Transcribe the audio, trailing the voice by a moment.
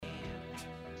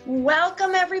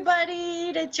Welcome,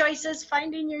 everybody, to Choices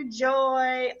Finding Your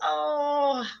Joy.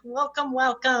 Oh, welcome,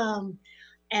 welcome.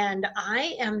 And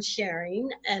I am sharing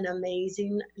an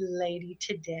amazing lady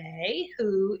today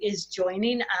who is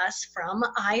joining us from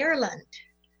Ireland.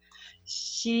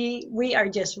 We are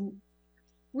just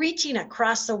reaching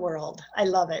across the world. I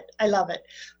love it. I love it.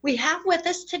 We have with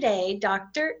us today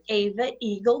Dr. Ava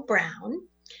Eagle Brown.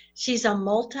 She's a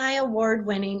multi-award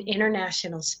winning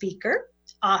international speaker,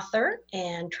 author,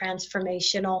 and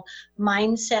transformational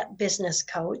mindset business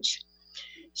coach.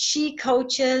 She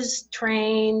coaches,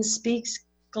 trains, speaks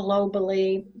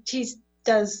globally. She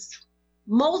does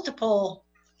multiple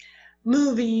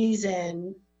movies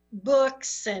and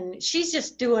books, and she's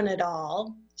just doing it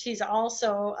all. She's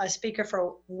also a speaker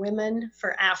for Women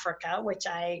for Africa, which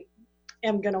I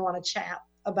am going to want to chat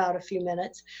about a few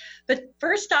minutes. But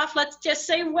first off, let's just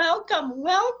say welcome.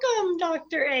 Welcome,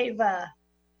 Dr. Ava.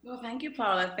 Well, thank you,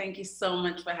 Paula. Thank you so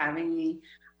much for having me.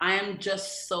 I am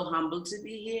just so humbled to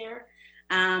be here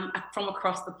from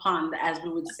across the pond, as we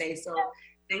would say. So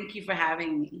thank you for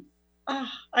having me. Oh,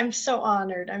 I'm so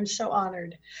honored. I'm so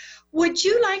honored. Would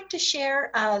you like to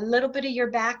share a little bit of your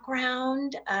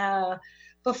background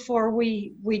before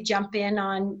we jump in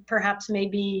on perhaps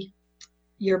maybe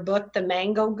your book, The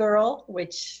Mango Girl,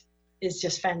 which is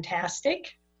just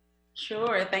fantastic?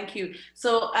 Sure, thank you.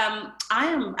 So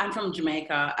I'm from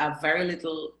Jamaica, a very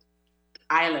little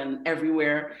island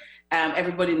everywhere.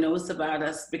 Everybody knows about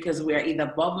us because we're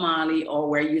either Bob Marley or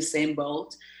we're Usain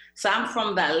Bolt. So I'm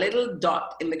from that little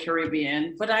dot in the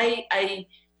Caribbean. But I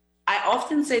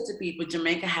often say to people,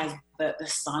 Jamaica has the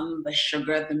sun, the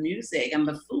sugar, the music, and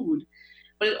the food.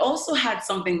 But it also had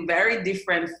something very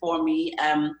different for me.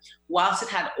 Whilst it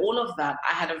had all of that,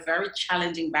 I had a very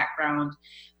challenging background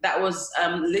that was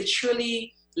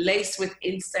literally laced with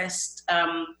incest,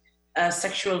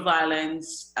 sexual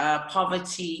violence,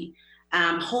 poverty,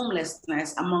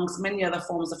 homelessness, amongst many other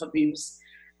forms of abuse.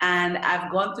 And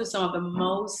I've gone through some of the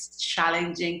most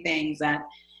challenging things that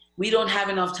we don't have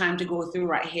enough time to go through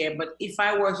right here. But if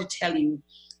I were to tell you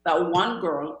that one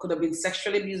girl could have been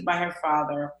sexually abused by her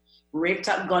father, raped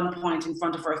at gunpoint in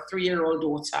front of her 3-year-old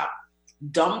daughter,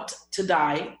 dumped to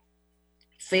die,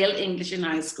 failed English in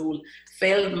high school,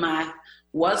 failed math,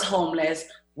 was homeless,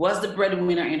 was the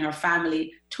breadwinner in her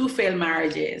family, 2 failed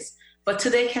marriages, but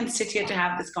today can sit here to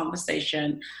have this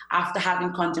conversation after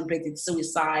having contemplated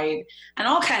suicide and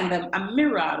all kinds of a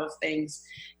myriad of things,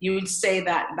 you would say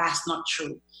that that's not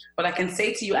true. But I can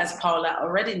say to you, as Paula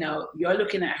already know, you're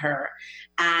looking at her.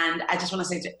 And I just want to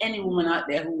say to any woman out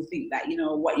there who think that,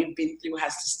 what you've been through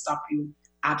has to stop you,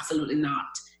 absolutely not.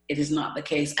 It is not the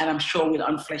case. And I'm sure we'll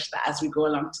unflesh that as we go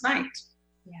along tonight.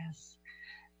 Yes.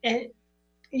 And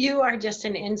you are just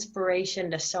an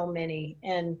inspiration to so many.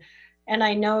 And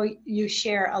I know you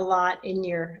share a lot in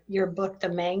your book, The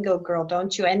Mango Girl,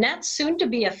 don't you? And that's soon to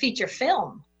be a feature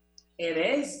film. It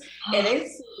is. It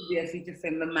is soon to be a feature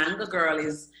film. The Mango Girl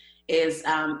is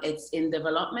it's in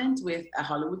development with a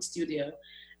Hollywood studio,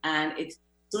 and it's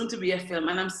soon to be a film.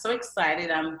 And I'm so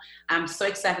excited. I'm so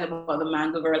excited about The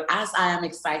Mango Girl, as I am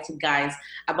excited, guys,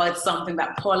 about something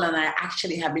that Paula and I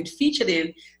actually have been featured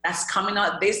in that's coming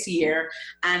out this year.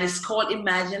 And it's called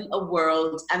Imagine a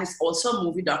World. And it's also a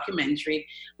movie documentary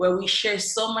where we share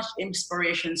so much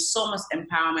inspiration, so much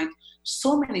empowerment,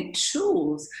 so many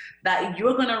tools that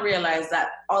you're going to realize that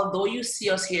although you see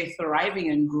us here thriving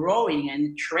and growing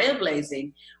and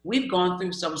trailblazing, we've gone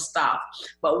through some stuff.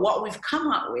 But what we've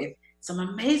come up with, some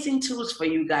amazing tools for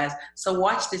you guys. So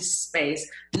watch this space,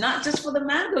 not just for The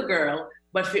Mango Girl,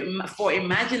 but for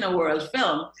Imagine a World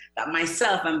film that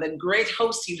myself and the great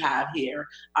hosts you have here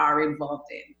are involved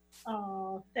in.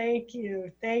 Oh, thank you.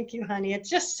 Thank you, honey. It's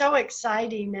just so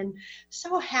exciting and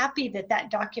so happy that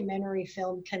documentary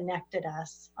film connected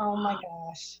us. Oh my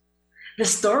gosh. The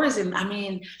stories,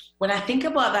 when I think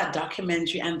about that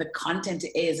documentary and the content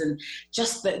it is, and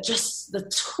just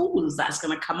the tools that's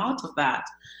going to come out of that,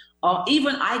 or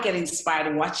even I get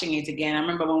inspired watching it again. I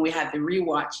remember when we had the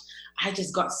rewatch, I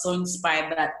just got so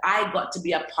inspired that I got to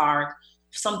be a part of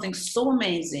something so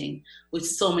amazing with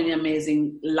so many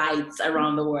amazing lights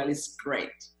around the world. It's great.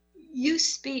 You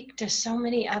speak to so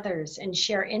many others and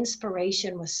share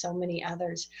inspiration with so many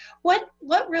others. What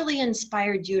really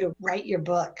inspired you to write your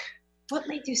book? What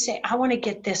made you say, I want to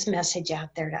get this message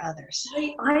out there to others?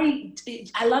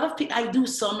 A lot of people, I do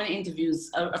so many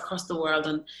interviews across the world,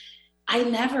 and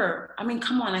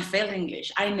come on, I failed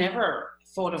English. I never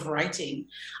thought of writing.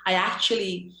 I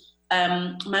actually,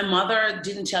 my mother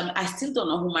didn't tell me. I still don't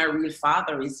know who my real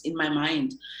father is in my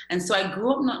mind. And so I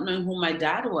grew up not knowing who my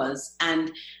dad was.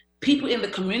 And people in the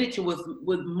community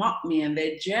would mock me and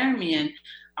they'd jeer me. And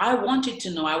I wanted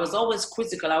to know. I was always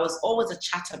quizzical. I was always a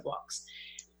chatterbox.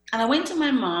 And I went to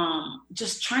my mom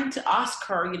just trying to ask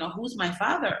her, who's my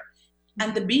father?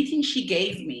 And the beating she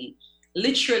gave me,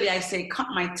 literally, I say, cut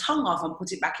my tongue off and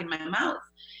put it back in my mouth.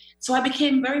 So I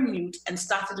became very mute and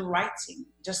started writing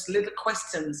just little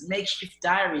questions, makeshift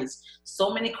diaries,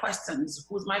 so many questions.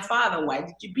 Who's my father? Why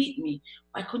did you beat me?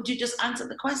 Why couldn't you just answer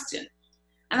the question?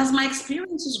 And as my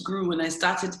experiences grew and I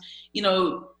started,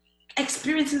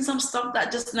 experiencing some stuff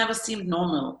that just never seemed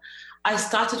normal, I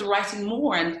started writing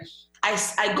more. And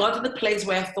I got to the place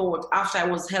where I thought, after I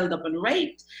was held up and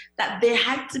raped, that there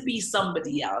had to be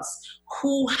somebody else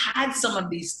who had some of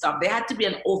these stuff. There had to be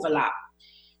an overlap.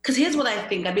 Because here's what I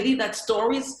think. I believe that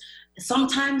stories,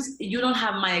 sometimes you don't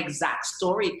have my exact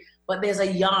story, but there's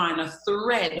a yarn, a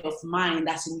thread of mine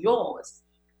that's in yours.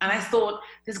 And I thought,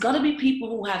 there's got to be people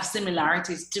who have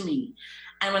similarities to me.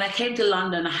 And when I came to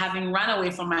London, having run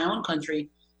away from my own country,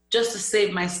 just to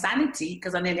save my sanity,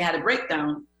 because I nearly had a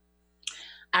breakdown,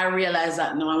 I realized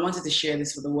that, no, I wanted to share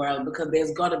this with the world, because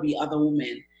there's got to be other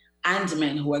women and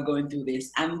men who are going through this.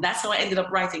 And that's how I ended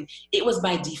up writing. It was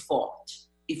by default,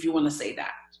 if you want to say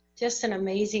that. Just an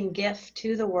amazing gift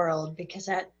to the world, because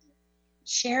that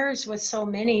shares with so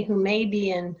many who may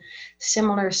be in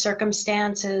similar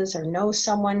circumstances or know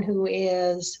someone who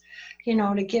is,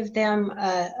 to give them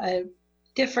a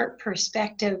different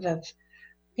perspective of,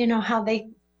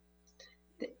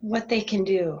 what they can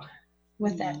do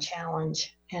with that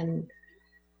challenge, and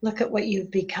look at what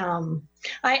you've become.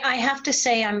 I have to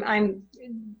say, I'm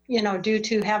due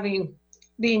to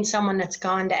being someone that's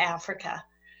gone to Africa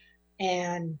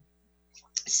and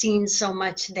seen so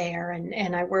much there,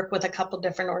 and I work with a couple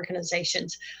different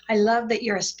organizations. I love that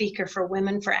you're a speaker for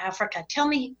Women for Africa. Tell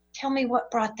me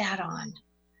what brought that on.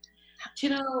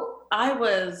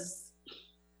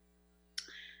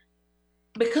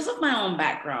 Because of my own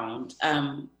background,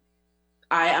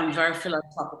 I am very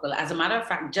philosophical. As a matter of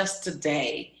fact, just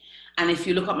today, and if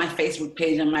you look at my Facebook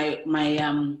page and my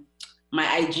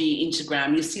IG,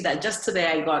 Instagram, you see that just today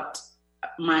I got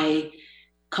my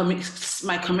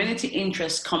community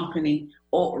interest company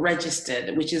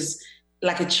registered, which is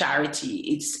like a charity.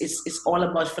 It's all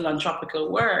about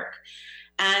philanthropical work.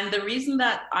 And the reason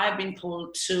that I've been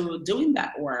pulled to doing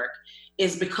that work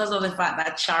is because of the fact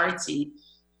that charity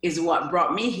is what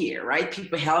brought me here, right?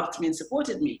 People helped me and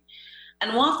supported me.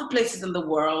 And one of the places in the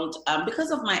world, because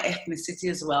of my ethnicity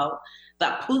as well,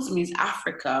 that pulls me is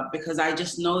Africa, because I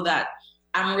just know that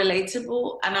I'm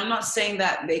relatable. And I'm not saying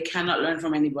that they cannot learn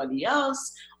from anybody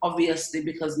else, obviously,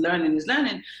 because learning is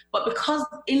learning, but because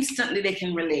instantly they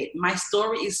can relate. My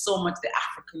story is so much the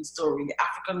African story, the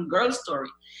African girl story.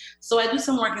 So I do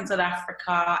some work in South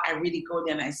Africa. I really go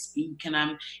there and I speak, and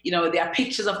there are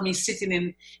pictures of me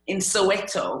sitting in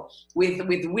Soweto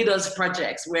with widows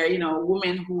projects where,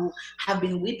 women who have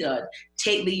been widowed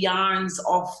take the yarns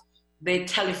of their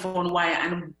telephone wire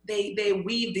and they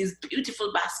weave these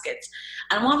beautiful baskets.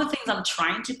 And one of the things I'm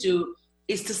trying to do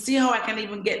is to see how I can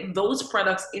even get those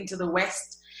products into the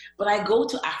West. But I go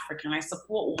to Africa and I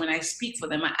support women, I speak for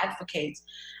them, I advocate.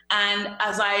 And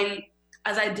as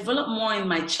I develop more in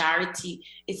my charity,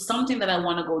 it's something that I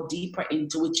want to go deeper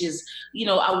into, which is,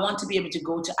 I want to be able to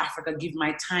go to Africa, give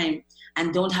my time,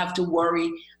 and don't have to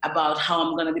worry about how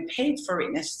I'm going to be paid for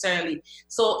it necessarily.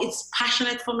 So it's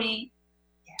passionate for me.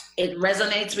 It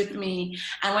resonates with me.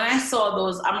 And when I saw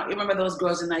those, I remember those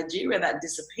girls in Nigeria that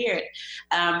disappeared,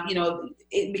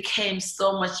 it became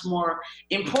so much more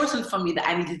important for me that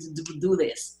I needed to do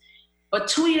this. But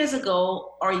 2 years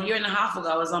ago, or a year and a half ago,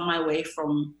 I was on my way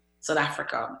from South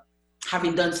Africa,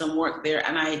 having done some work there.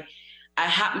 And I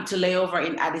happened to lay over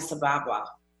in Addis Ababa.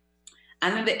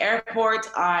 And in the airport,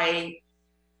 I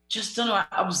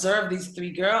observed these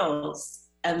three girls,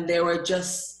 and there was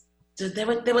just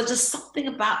something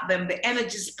about them. The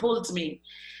energies pulled me.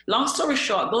 Long story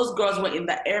short, those girls were in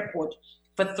the airport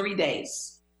for 3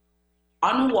 days,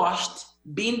 unwashed,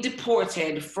 being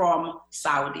deported from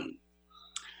Saudi.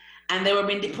 And they were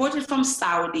being deported from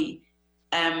Saudi,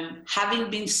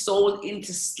 having been sold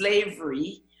into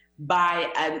slavery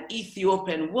by an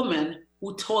Ethiopian woman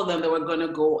who told them they were going to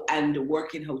go and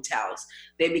work in hotels.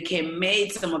 They became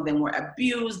maids. Some of them were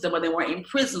abused. Some of them were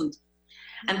imprisoned.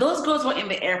 And those girls were in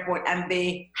the airport, and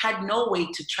they had no way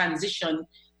to transition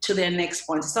to their next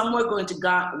point. Some were going to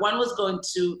Ghana,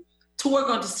 two were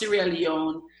going to Sierra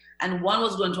Leone, and one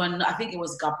was going to, I think it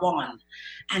was Gabon,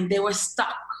 and they were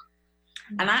stuck.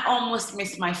 And I almost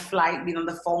missed my flight, being on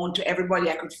the phone to everybody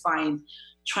I could find,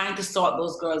 trying to sort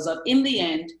those girls out. In the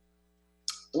end,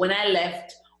 when I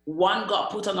left, one got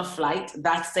put on a flight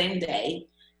that same day,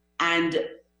 and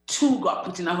two got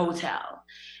put in a hotel.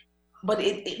 but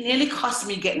it nearly cost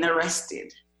me getting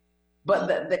arrested.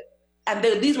 But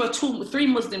these were three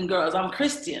Muslim girls. I'm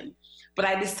Christian, but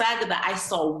I decided that I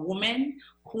saw women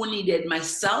who needed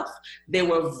myself. They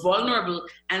were vulnerable.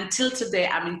 Until today,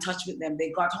 I'm in touch with them.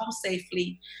 They got home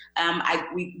safely.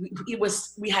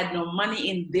 We had no money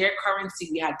in their currency.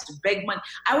 We had to beg money.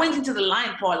 I went into the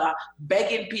line, Paula,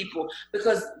 begging people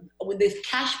because with this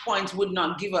cash points would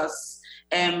not give us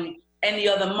any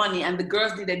other money, and the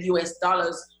girls needed US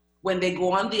dollars when they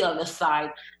go on the other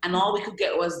side, and all we could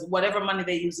get was whatever money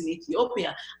they use in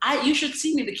Ethiopia. You should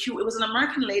see me in the queue. It was an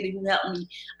American lady who helped me.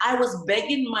 I was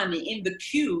begging money in the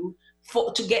queue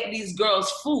to get these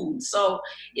girls food. So,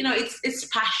 it's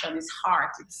passion, it's heart,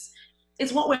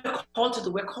 it's what we're called to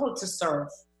do. We're called to serve.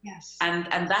 Yes. And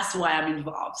that's why I'm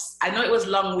involved. I know it was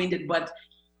long-winded, but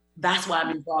that's why I'm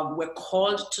involved. We're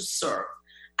called to serve.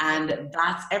 And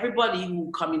that's everybody who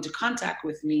come into contact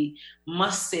with me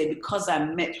must say, because I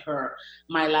met her,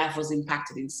 my life was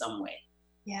impacted in some way.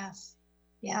 Yes,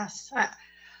 yes.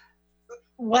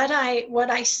 What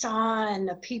I saw and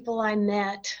the people I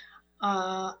met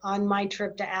on my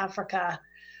trip to Africa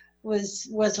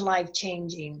was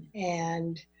life-changing.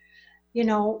 And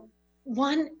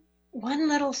one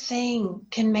little thing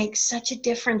can make such a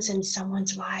difference in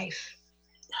someone's life.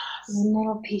 One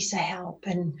little piece of help,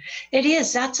 and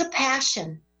that's a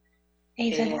passion,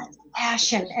 Ava. That's a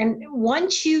passion, and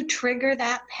once you trigger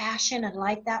that passion and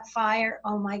light that fire,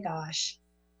 oh my gosh.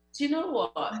 Do you know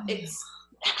what?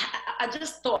 I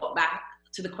just thought back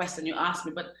to the question you asked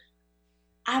me, but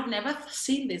I've never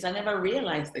seen this. I never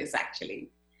realized this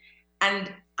actually,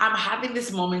 and I'm having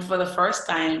this moment for the first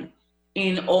time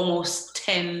in almost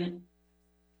 10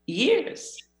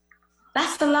 years.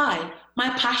 That's a lie. My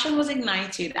passion was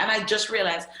ignited, and I just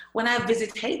realized when I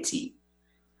visited Haiti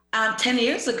 10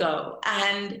 years ago,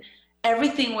 and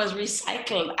everything was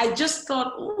recycled. I just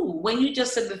thought, ooh, when you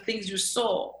just said the things you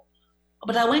saw.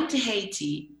 But I went to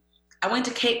Haiti, I went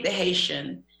to Cape the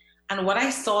Haitian, and what I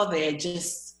saw there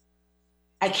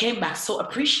I came back so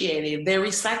appreciative. They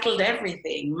recycled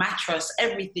everything, mattress,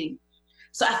 everything.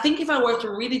 So I think if I were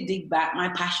to really dig back, my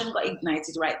passion got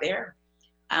ignited right there.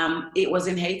 It was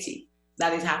in Haiti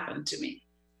that it happened to me.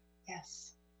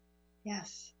 Yes,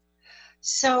 yes.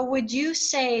 So would you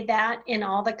say that in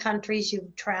all the countries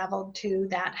you've traveled to,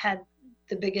 that had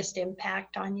the biggest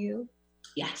impact on you?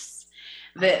 Yes.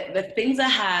 The things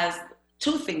that has,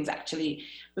 two things actually,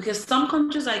 because some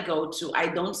countries I go to, I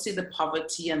don't see the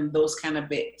poverty and those kind of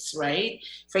bits, right?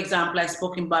 For example, I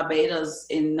spoke in Barbados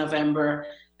in November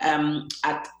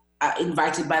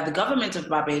invited by the government of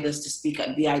Barbados to speak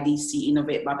at the IDC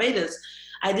Innovate Barbados.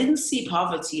 I didn't see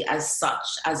poverty as such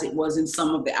as it was in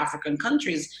some of the African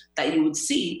countries that you would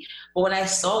see. But what I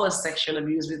saw was sexual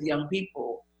abuse with young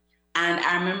people. And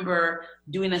I remember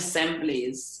doing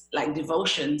assemblies, like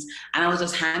devotions, and I was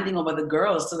just handing over the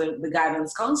girls to the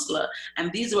guidance counselor.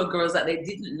 And these were girls that they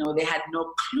didn't know. They had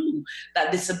no clue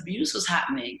that this abuse was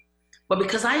happening. But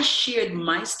because I shared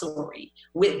my story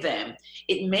with them,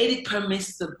 it made it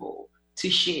permissible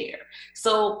to share.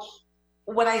 So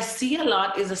what I see a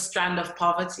lot is a strand of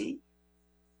poverty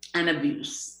and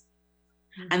abuse.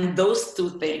 Mm-hmm. And those two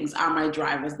things are my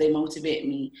drivers. They motivate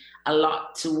me a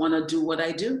lot to want to do what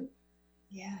I do.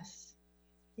 Yes,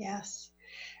 yes.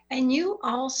 And you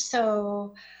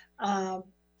also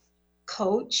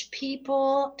coach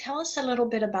people. Tell us a little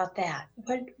bit about that.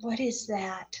 What is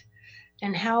that?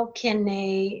 And how can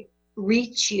they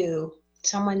reach you,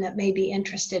 someone that may be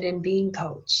interested in being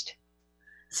coached?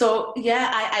 So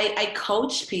yeah, I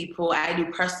coach people. I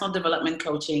do personal development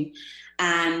coaching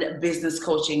and business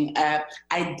coaching.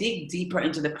 I dig deeper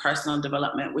into the personal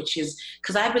development, which is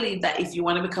because I believe that if you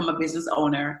want to become a business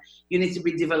owner, you need to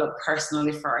be developed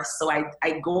personally first. So I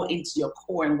go into your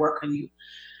core and work on you.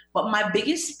 But my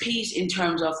biggest piece in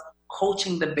terms of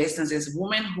coaching the business is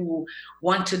women who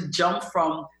want to jump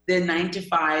from their 9 to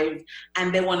 5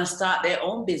 and they want to start their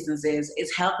own businesses.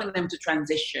 It's helping them to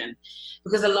transition,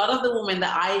 because a lot of the women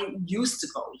that I used to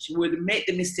coach would make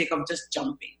the mistake of just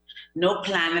jumping, no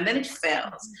plan, and then it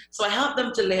fails. So I help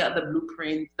them to lay out the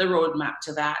blueprint, the roadmap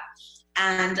to that.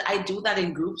 And I do that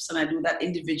in groups, and I do that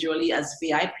individually as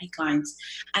VIP clients,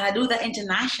 and I do that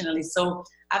internationally. So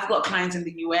I've got clients in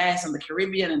the US and the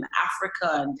Caribbean and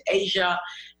Africa and Asia.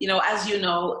 You know, as you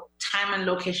know, time and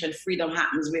location freedom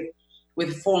happens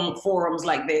with forums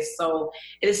like this. So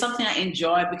it is something I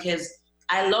enjoy, because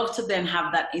I love to then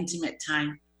have that intimate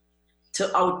time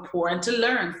to outpour and to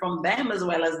learn from them as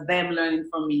well as them learning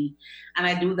from me. And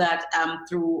I do that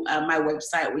through my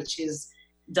website, which is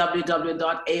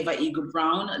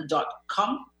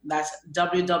www.avaeaglebrown.com. That's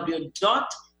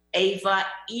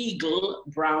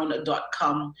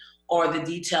www.avaeaglebrown.com. or the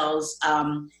details.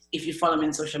 If you follow me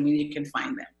on social media, you can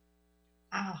find them.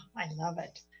 Oh, I love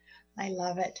it. I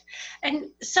love it. And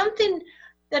something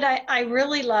that I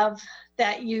really love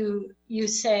that you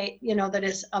say, you know, that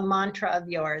is a mantra of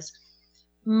yours,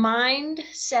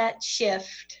 mindset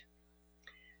shift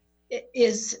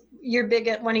is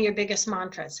one of your biggest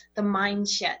mantras, the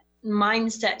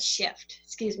mindset shift,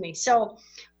 excuse me. So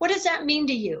what does that mean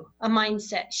to you, a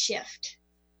mindset shift,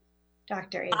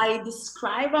 Dr. Ava? I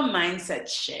describe a mindset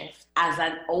shift as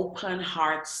an open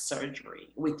heart surgery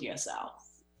with yourself.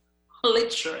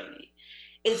 Literally.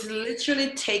 It's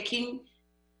literally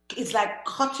it's like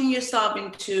cutting yourself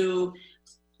into,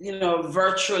 you know,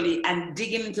 virtually, and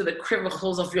digging into the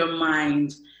crevices of your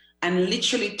mind and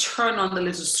literally turn on the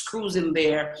little screws in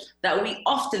there that we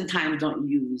oftentimes don't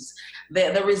use.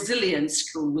 The resilience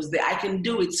screws, the I can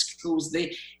do it screws,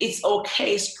 the it's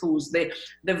okay screws, the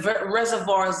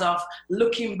reservoirs of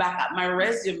looking back at my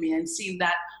resume and seeing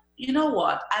that, you know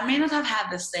what, I may not have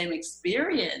had the same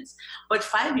experience, but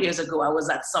 5 years ago I was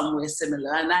at somewhere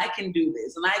similar, and I can do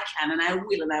this, and I can, and I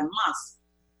will, and I must.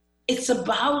 It's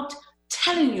about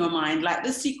telling your mind, like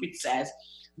The Secret says,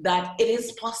 that it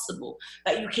is possible,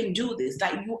 that you can do this,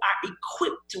 that you are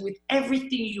equipped with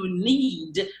everything you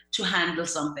need to handle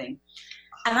something.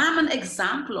 And I'm an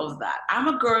example of that. I'm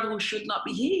a girl who should not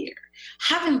be here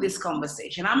having this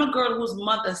conversation. I'm a girl whose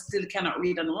mother still cannot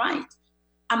read and write.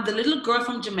 I'm the little girl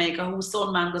from Jamaica who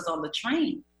sold mangoes on the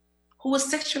train, who was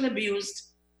sexually abused,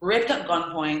 raped at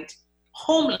gunpoint,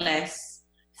 homeless,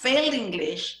 failed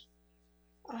English.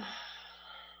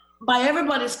 By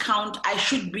everybody's count, I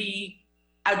should be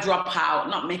a dropout,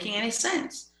 not making any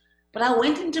sense. But I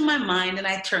went into my mind and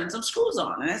I turned some screws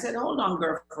on, and I said, hold on,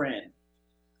 girlfriend.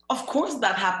 Of course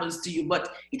that happens to you,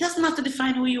 but it doesn't have to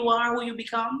define who you are, who you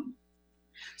become.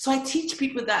 So I teach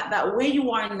people that where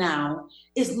you are now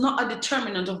is not a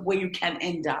determinant of where you can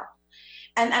end up.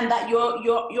 And that your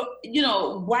you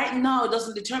know, right now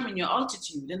doesn't determine your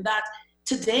altitude, and that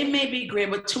today may be gray,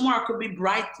 but tomorrow could be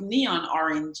bright neon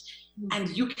orange. And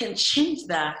you can change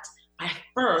that by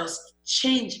first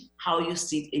change how you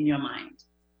see it in your mind.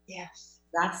 Yes.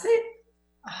 That's it.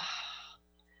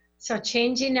 So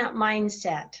changing that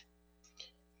mindset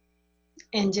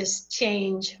and just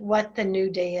change what the new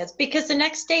day is, because the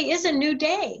next day is a new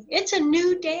day. It's a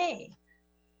new day.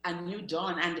 A new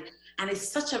dawn. And it's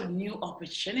such a new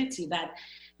opportunity that,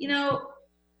 you know,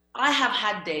 I have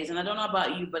had days, and I don't know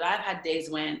about you, but I've had days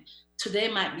when today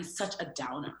might be such a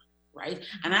downer, right?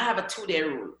 And I have a 2-day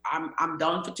rule. I'm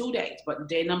down for 2 days, but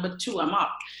day number 2, I'm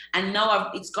up. And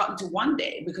now it's gotten to 1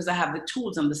 day because I have the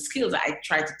tools and the skills that I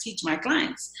try to teach my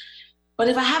clients. But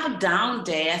if I have a down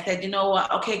day, I said, you know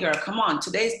what? Okay, girl, come on.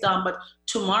 Today's done, but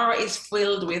tomorrow is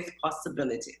filled with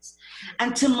possibilities.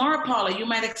 And tomorrow, Paula, you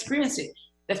might experience it.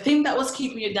 The thing that was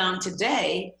keeping you down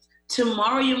today,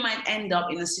 tomorrow you might end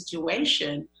up in a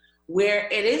situation where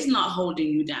it is not holding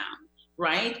you down,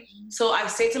 right? So I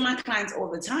say to my clients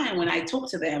all the time when I talk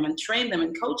to them and train them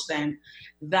and coach them,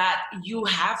 that you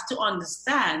have to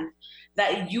understand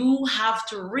that you have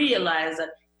to realize that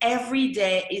every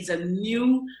day is a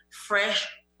new, fresh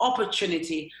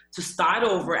opportunity to start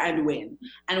over and win.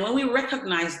 And when we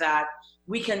recognize that,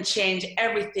 we can change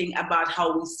everything about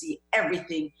how we see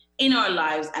everything in our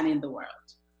lives and in the world.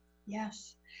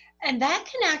 Yes. And that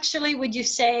can actually, would you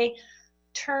say,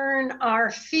 turn our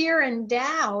fear and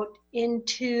doubt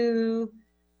into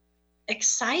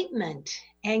excitement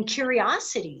and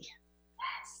curiosity?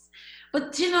 Yes.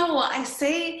 But you know what? I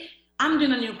say I'm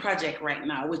doing a new project right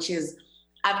now, which is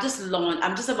I'm just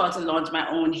about to launch my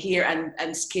own hair and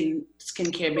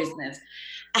skincare business.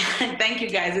 And thank you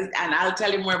guys. And I'll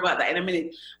tell you more about that in a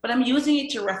minute. But I'm using it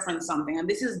to reference something. And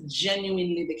this is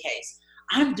genuinely the case.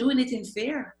 I'm doing it in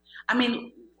fear. I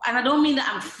mean, and I don't mean that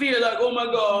I'm fear like, oh my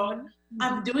God. Mm-hmm.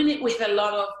 I'm doing it with a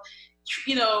lot of,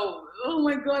 you know, oh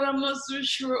my God, I'm not so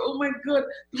sure. Oh my God.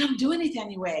 But I'm doing it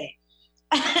anyway.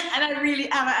 And I really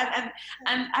am.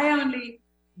 And I only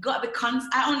got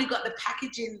the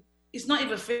packaging. It's not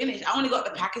even finished. I only got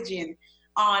the packaging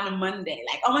on Monday.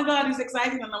 Like, oh my God, it's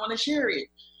exciting and I want to share it.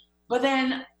 But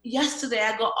then yesterday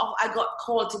I got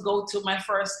called to go to my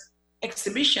first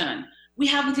exhibition. We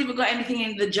haven't even got anything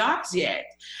in the jobs yet.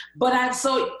 But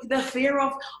so the fear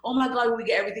of, oh my God, we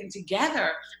get everything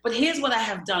together. But here's what I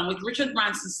have done, what Richard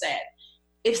Branson said.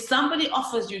 If somebody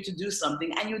offers you to do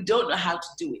something and you don't know how to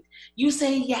do it, you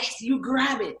say yes, you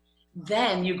grab it,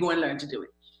 then you go and learn to do it.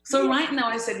 So right now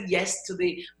I said yes to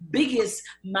the biggest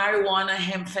marijuana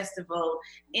hemp festival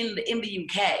in the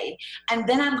UK. And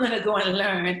then I'm going to go and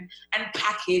learn and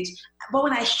package. But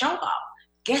when I show up,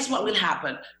 guess what will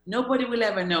happen? Nobody will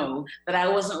ever know that I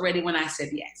wasn't ready when I said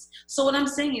yes. So what I'm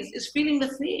saying is feeling the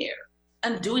fear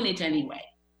and doing it anyway.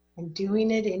 And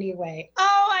doing it anyway.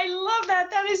 Oh, I love that.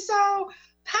 That is so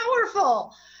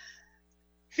powerful.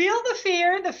 Feel the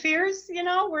fear. The fears,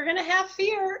 we're going to have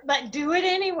fear, but do it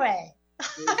anyway.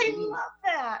 I love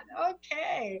that.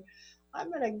 Okay.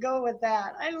 I'm going to go with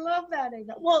that. I love that.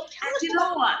 Well, tell us you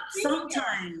know what?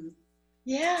 Sometimes.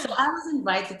 Yeah. So I was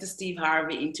invited to Steve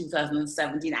Harvey in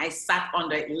 2017. I sat on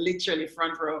the literally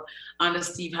front row under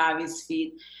Steve Harvey's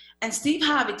feet. And Steve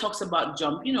Harvey talks about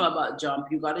jump. You know about jump.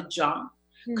 You got to jump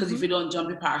because if you don't jump,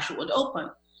 your parachute won't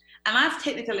open. And I've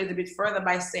taken it a little bit further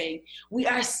by saying we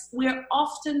are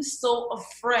often so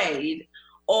afraid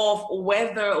of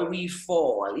whether we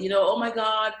fall. Oh my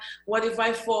God, what if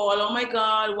I fall? Oh my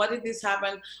God, what if this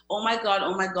happen? Oh my God,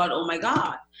 oh my God, oh my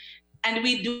God. And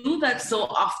we do that so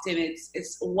often.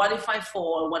 It's what if I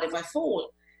fall? What if I fall?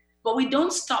 But we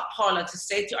don't stop, Paula, to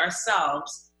say to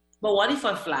ourselves, but what if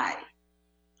I fly?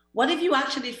 What if you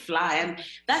actually fly? And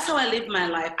that's how I live my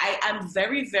life. I'm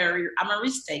a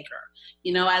risk taker.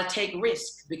 I'll take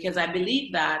risk because I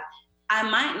believe that I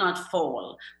might not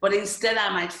fall, but instead I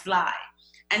might fly.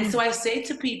 And so I say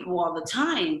to people all the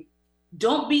time,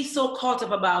 don't be so caught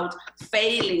up about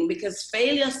failing, because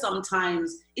failure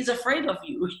sometimes is afraid of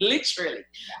you, literally.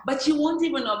 But you won't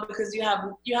even know because you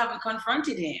haven't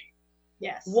confronted him.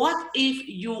 Yes. What if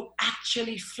you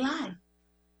actually fly?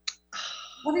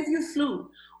 What if you flew?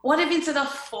 What if instead of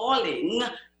falling,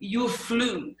 you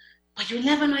flew? But you'll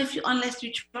never know unless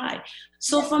you try.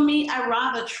 So for me, I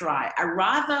rather try. I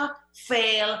rather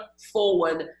fail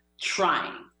forward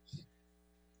trying.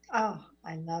 Oh,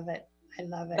 I love it. I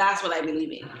love it. That's what I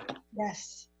believe in.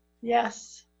 Yes.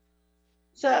 Yes.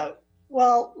 So,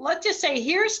 well, let's just say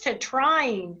here's to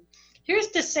trying. Here's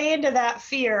to saying to that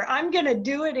fear, I'm going to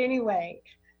do it anyway.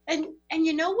 And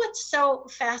you know what's so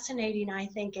fascinating, I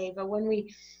think, Ava, when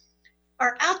we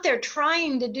are out there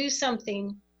trying to do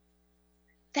something,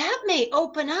 that may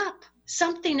open up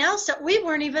something else that we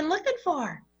weren't even looking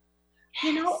for.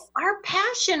 Yes. Our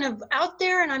passion of out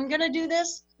there and I'm going to do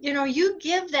this, you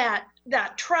give that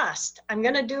trust. I'm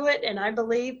going to do it and I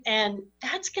believe, and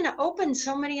that's going to open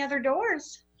so many other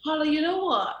doors. Paula, you know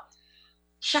what?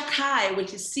 Shakai,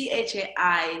 which is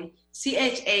Chai,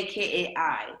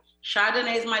 Chakai.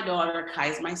 Chardonnay is my daughter, Kai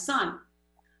is my son.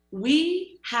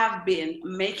 We have been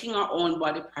making our own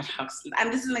body products.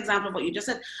 And this is an example of what you just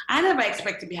said. I never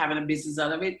expected to be having a business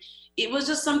out of it. It was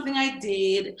just something I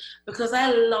did because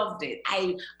I loved it.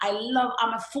 I'm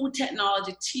a food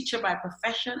technology teacher by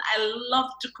profession. I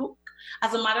love to cook.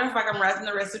 As a matter of fact, I'm writing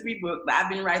a recipe book that I've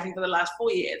been writing for the last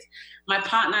 4 years. My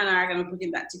partner and I are going to be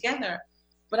putting that together.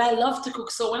 But I love to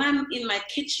cook. So when I'm in my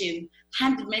kitchen,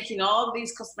 hand making all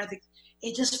these cosmetics,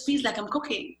 it just feels like I'm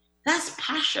cooking. That's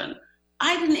passion.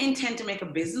 I didn't intend to make a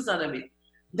business out of it.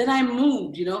 Then I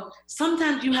moved,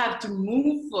 Sometimes you have to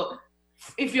move.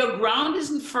 If your ground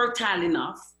isn't fertile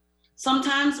enough,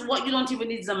 sometimes what you don't even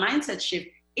need is a mindset shift,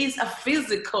 is a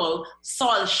physical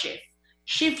soil shift.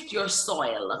 Shift your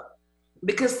soil.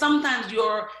 Because sometimes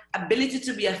your ability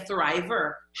to be a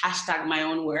thriver, hashtag my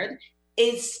own word,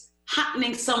 is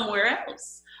happening somewhere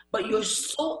else. But you're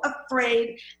so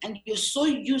afraid and you're so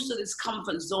used to this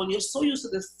comfort zone. You're so used to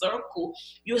this circle.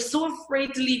 You're so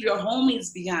afraid to leave your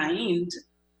homies behind.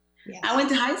 Yes. I went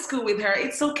to high school with her.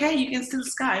 It's okay. You can still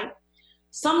Skype.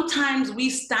 Sometimes we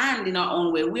stand in our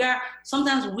own way.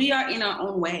 Sometimes we are in our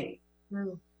own way.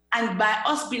 Mm. And by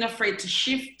us being afraid to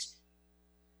shift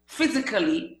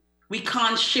physically, we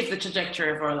can't shift the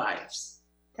trajectory of our lives.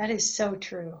 That is so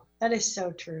true. That is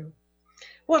so true.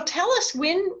 Well, tell us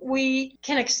when we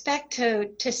can expect to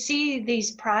see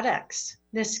these products,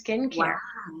 the skincare. Wow.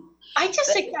 I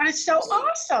just think that is so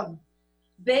awesome.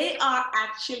 They are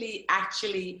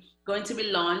actually going to be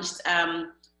launched,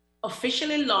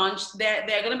 officially launched. They're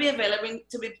going to be available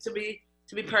to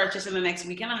be purchased in the next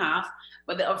week and a half.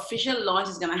 But the official launch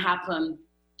is going to happen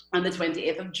on the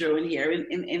 28th of June here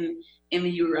in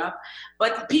Europe.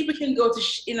 But people can go to,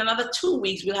 in another 2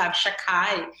 weeks, we'll have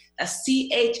Shakai,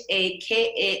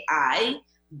 CHAKAI.co.uk.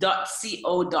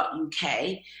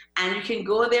 And you can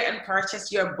go there and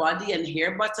purchase your body and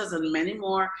hair butters and many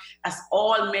more. That's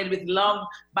all made with love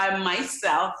by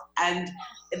myself. And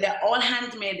they're all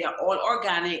handmade, they're all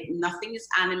organic, nothing is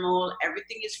animal,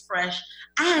 everything is fresh.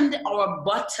 And our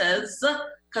butters,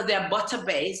 because they're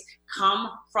butter-based, come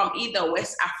from either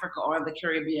West Africa or the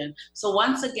Caribbean. So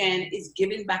once again, it's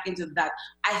giving back into that.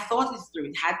 I thought it through.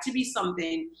 It had to be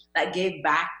something that gave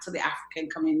back to the African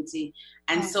community.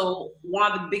 And so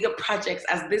one of the bigger projects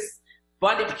as this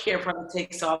body care product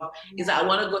takes off is that I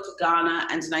want to go to Ghana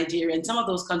and to Nigeria and some of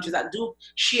those countries that do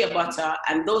shea butter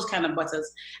and those kind of butters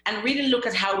and really look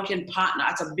at how we can partner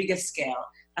at a bigger scale.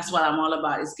 That's what I'm all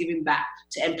about, is giving back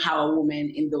to empower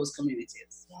women in those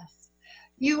communities. Yes.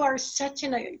 You are such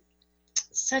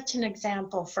an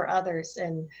example for others.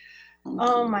 And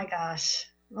oh my gosh,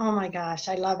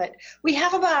 I love it. We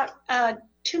have about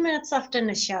 2 minutes left in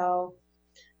the show.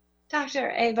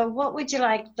 Dr. Ava, what would you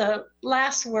like, the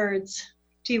last words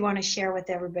do you want to share with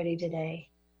everybody today?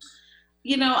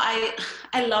 You know,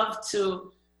 I love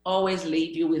to always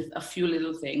leave you with a few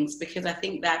little things, because I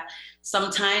think that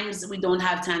sometimes we don't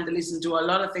have time to listen to a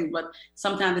lot of things, but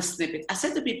sometimes the snippets. I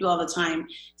say to people all the time,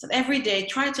 so every day,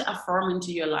 try to affirm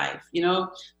into your life, you know,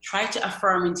 try to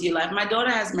affirm into your life. My daughter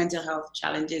has mental health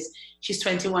challenges. She's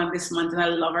 21 this month and I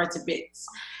love her to bits.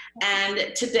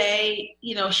 And today,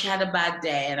 you know, she had a bad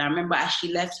day. And I remember as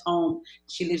she left home,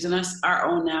 she lives in our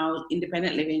own now,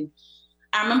 independent living.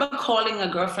 I remember calling a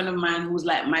girlfriend of mine who's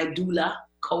like my doula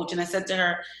coach. And I said to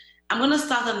her, I'm going to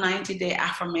start a 90-day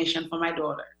affirmation for my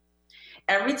daughter.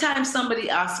 Every time somebody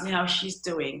asks me how she's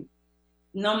doing,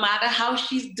 no matter how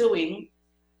she's doing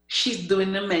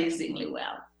amazingly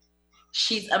well.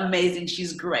 She's amazing.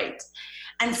 She's great.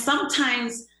 And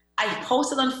sometimes I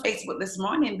posted on Facebook this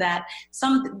morning that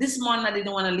this morning I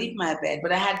didn't want to leave my bed,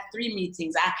 but I had 3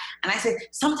 meetings. And I said,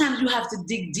 sometimes you have to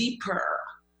dig deeper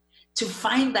to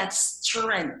find that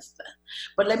strength.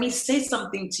 But let me say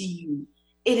something to you.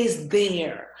 It is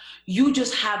there. You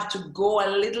just have to go a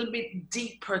little bit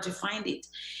deeper to find it.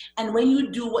 And when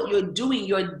you do what you're doing,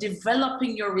 you're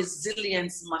developing your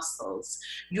resilience muscles.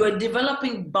 You're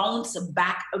developing bounce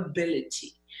back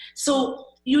ability. So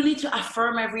you need to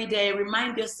affirm every day.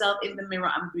 Remind yourself in the mirror,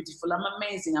 I'm beautiful, I'm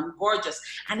amazing, I'm gorgeous.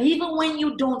 And even when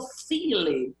you don't feel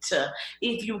it,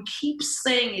 if you keep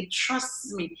saying it,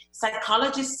 trust me,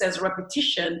 psychologist says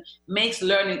repetition makes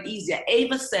learning easier.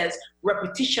 Ava says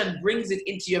repetition brings it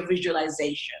into your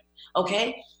visualization,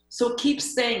 okay? So keep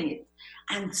saying it.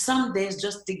 And some days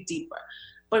just dig deeper.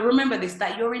 But remember this,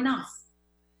 that you're enough.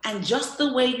 And just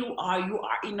the way you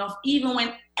are enough, even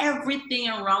when everything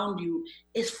around you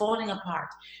is falling apart.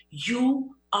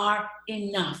 You are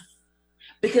enough.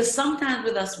 Because sometimes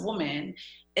with us women,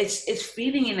 it's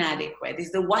feeling inadequate.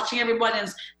 It's the watching everybody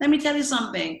else. Let me tell you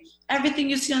something. Everything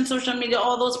you see on social media,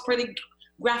 all those pretty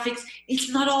graphics,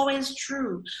 it's not always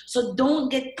true. So don't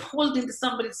get pulled into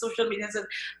somebody's social media and say,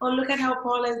 oh, look at how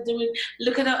Paula is doing.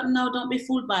 Look at how, no, don't be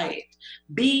fooled by it.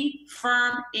 Be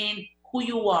firm in who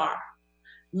you are.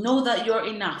 Know that you're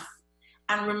enough.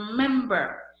 And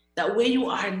remember that where you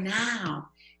are now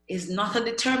is not a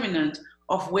determinant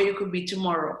of where you could be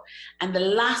tomorrow. And the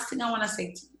last thing I want to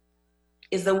say to you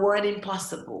is the word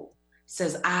impossible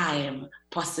says, I am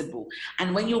possible.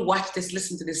 And when you watch this,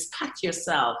 listen to this, pat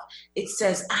yourself, it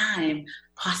says, I'm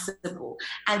possible.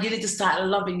 And you need to start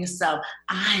loving yourself.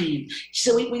 I'm.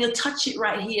 So when you touch it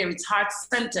right here, it's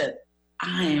heart-centered.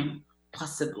 I am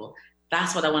possible.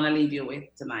 That's what I want to leave you with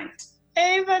tonight.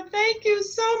 Ava, thank you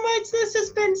so much. This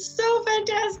has been so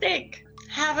fantastic.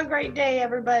 Have a great day,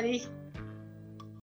 everybody.